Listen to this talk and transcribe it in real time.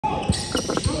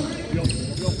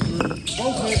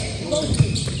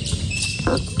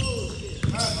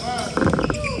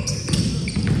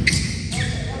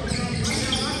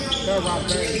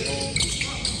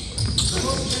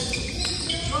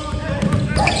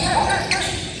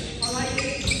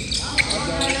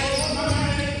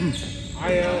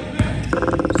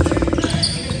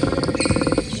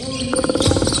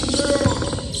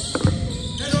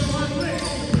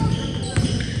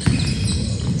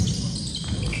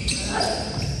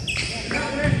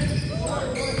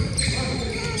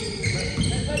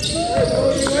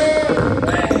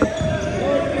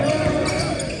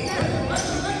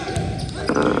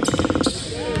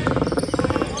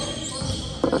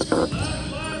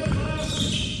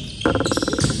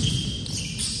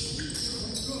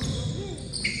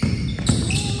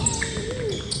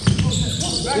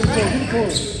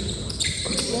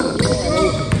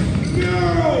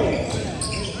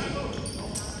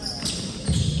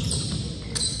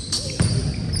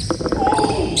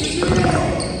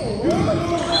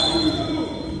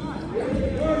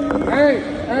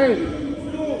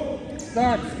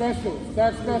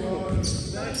That's special.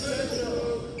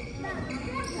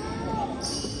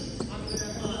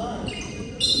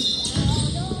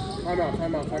 Time out.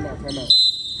 Time out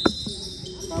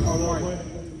right.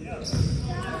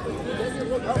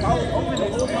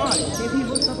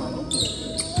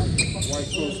 White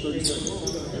close 30 seconds.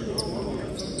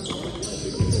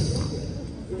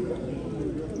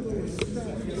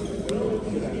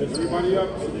 Everybody up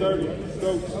to 30.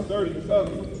 Go 30 up.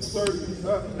 30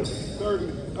 up. 30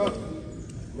 up.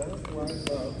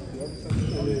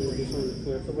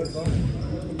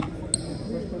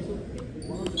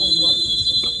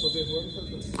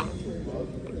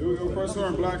 Do your first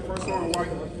arm black, first arm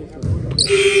white.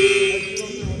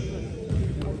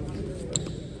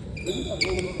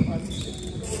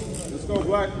 Let's go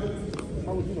black.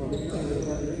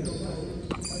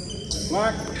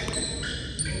 Black.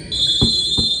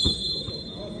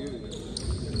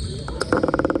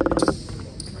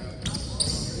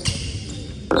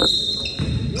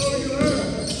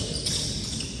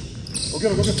 Go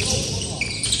get him.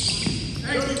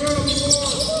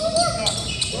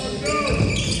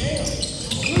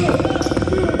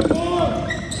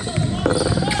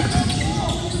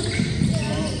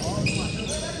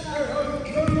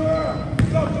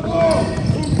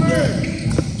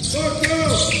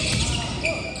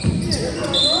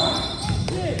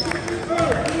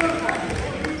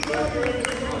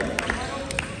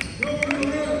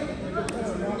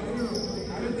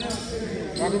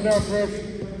 Knock him down, Chris.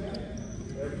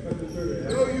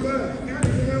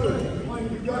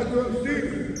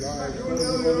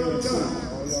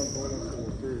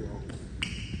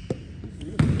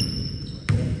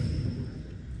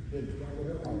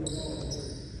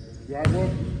 You got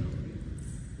one?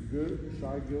 You good?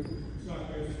 Shy, guilty?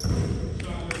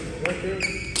 Right there.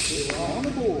 On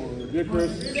the board. Get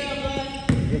Chris.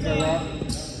 Get that rock.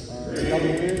 Double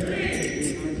in.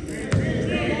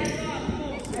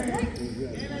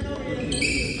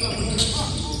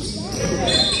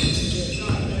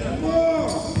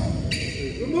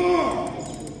 Come on!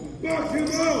 Box him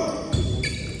out!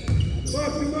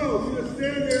 Box him out! You just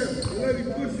stand there and let him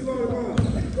push you on the line.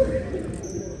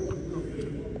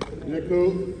 Yeah,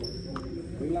 cool.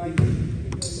 We like it.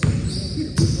 We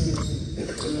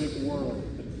like the world.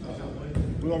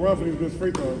 We're gonna run for these good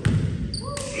free throws.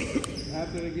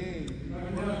 After the game.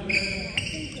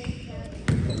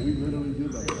 We literally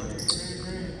did that.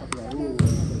 I forgot who it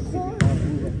was.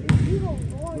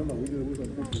 No, we did it. We was on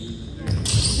 50.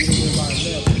 We didn't win by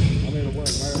ourselves. I made it work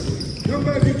right away. Come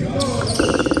back, get your ball.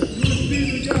 You just be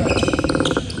the guy.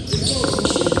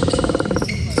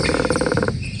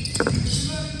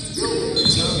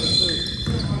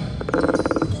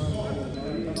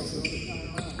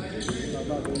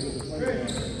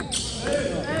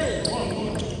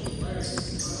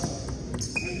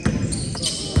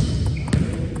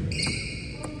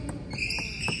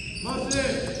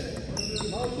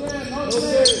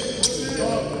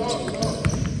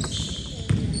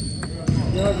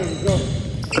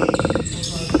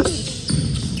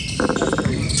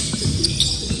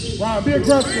 Wow, be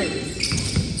aggressive.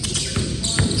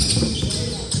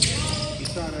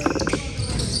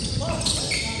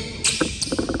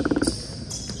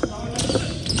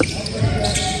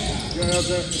 Good out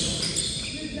there.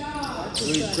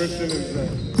 Christian is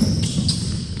there.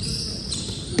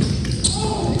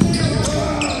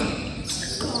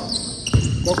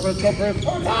 Go Chris, go Chris.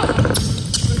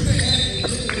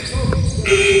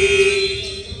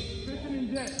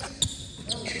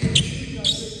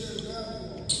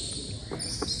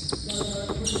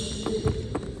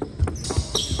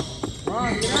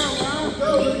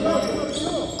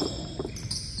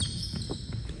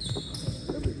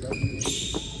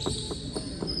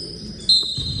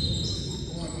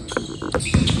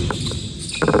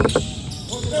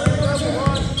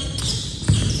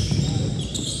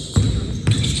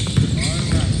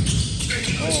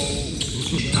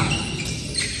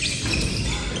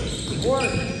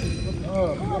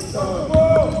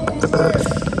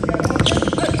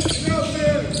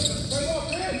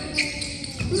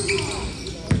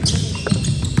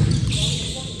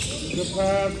 Good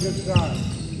pass, good shot.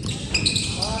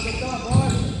 Good shot,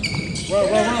 boy.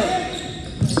 Run.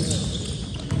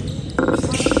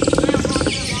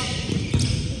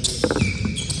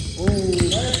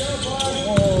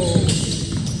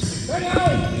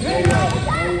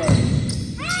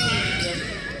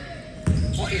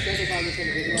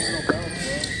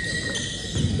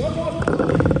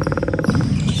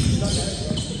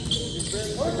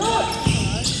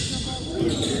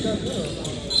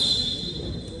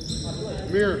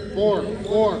 Mirror, 4.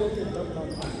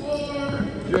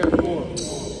 Jet, 4.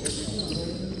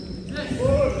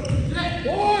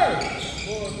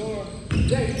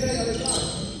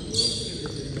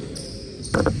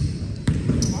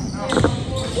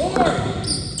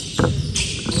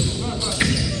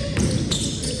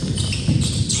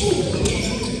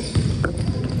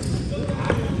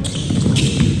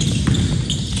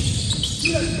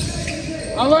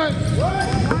 Alex!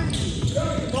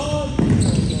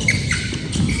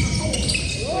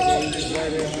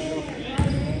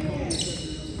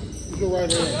 Go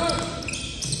right here.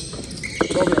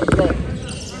 Go there, go.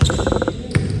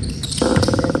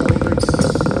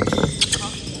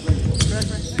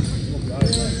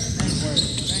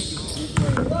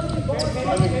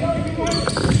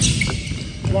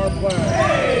 Smart play.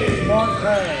 Smart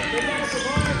play.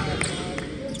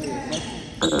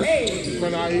 You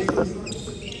front IE?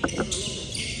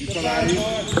 You front IE?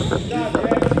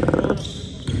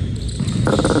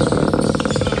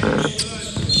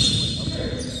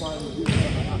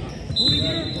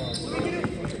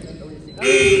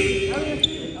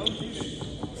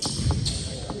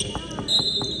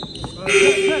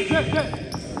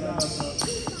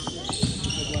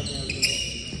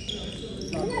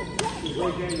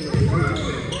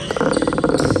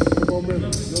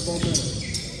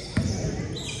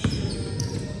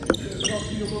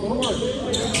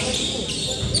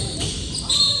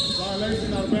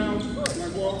 Violation out of bounds.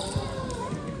 Like walk.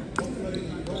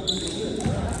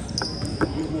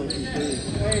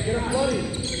 Hey, get up, buddy.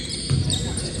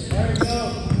 There you go.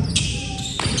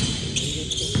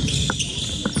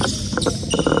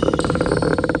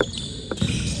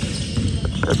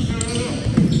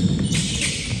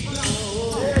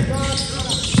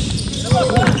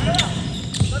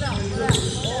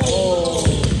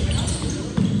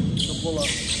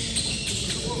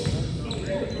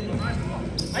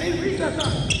 I didn't read that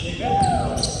time.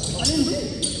 I didn't read.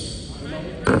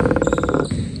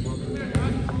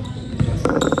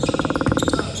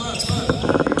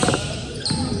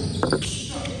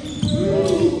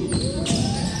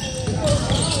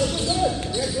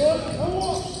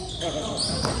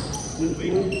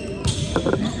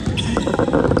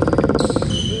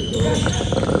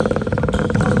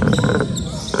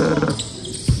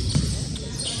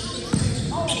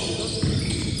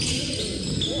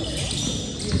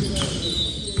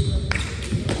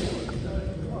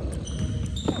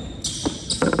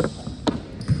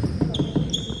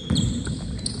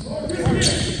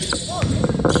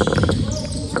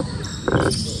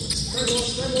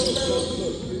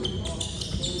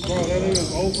 Bro, that is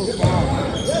 0 for 5.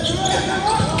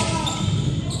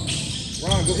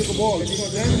 Ron, go get the ball. If you're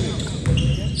going to damage it.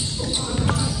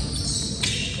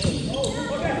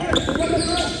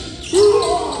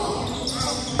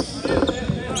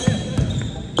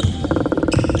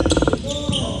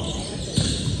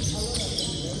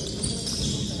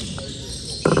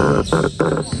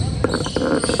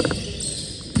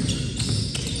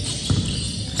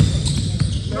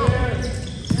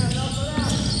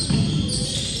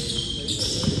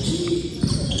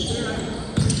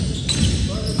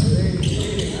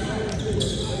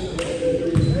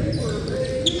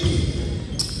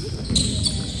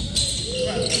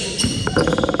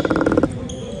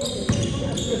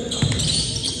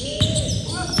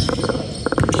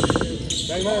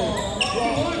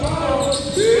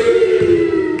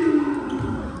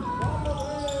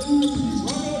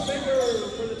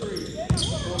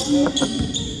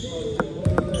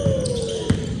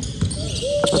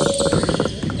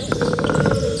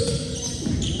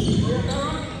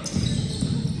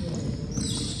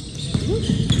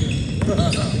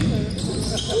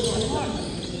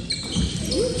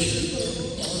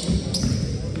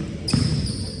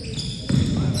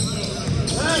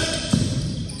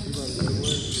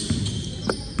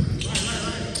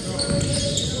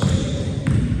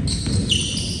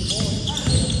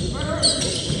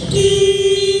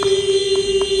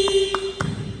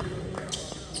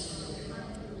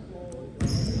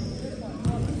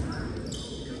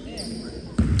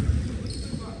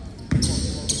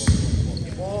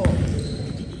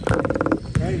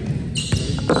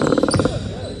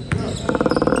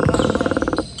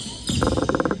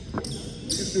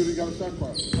 on shot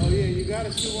clock. Oh yeah, you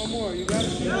gotta shoot one more. You gotta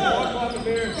shoot one more.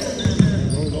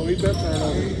 Don't eat that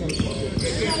turnover.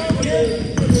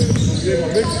 Give him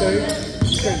a big save.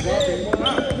 You can't drop it.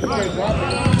 You can't drop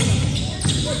it.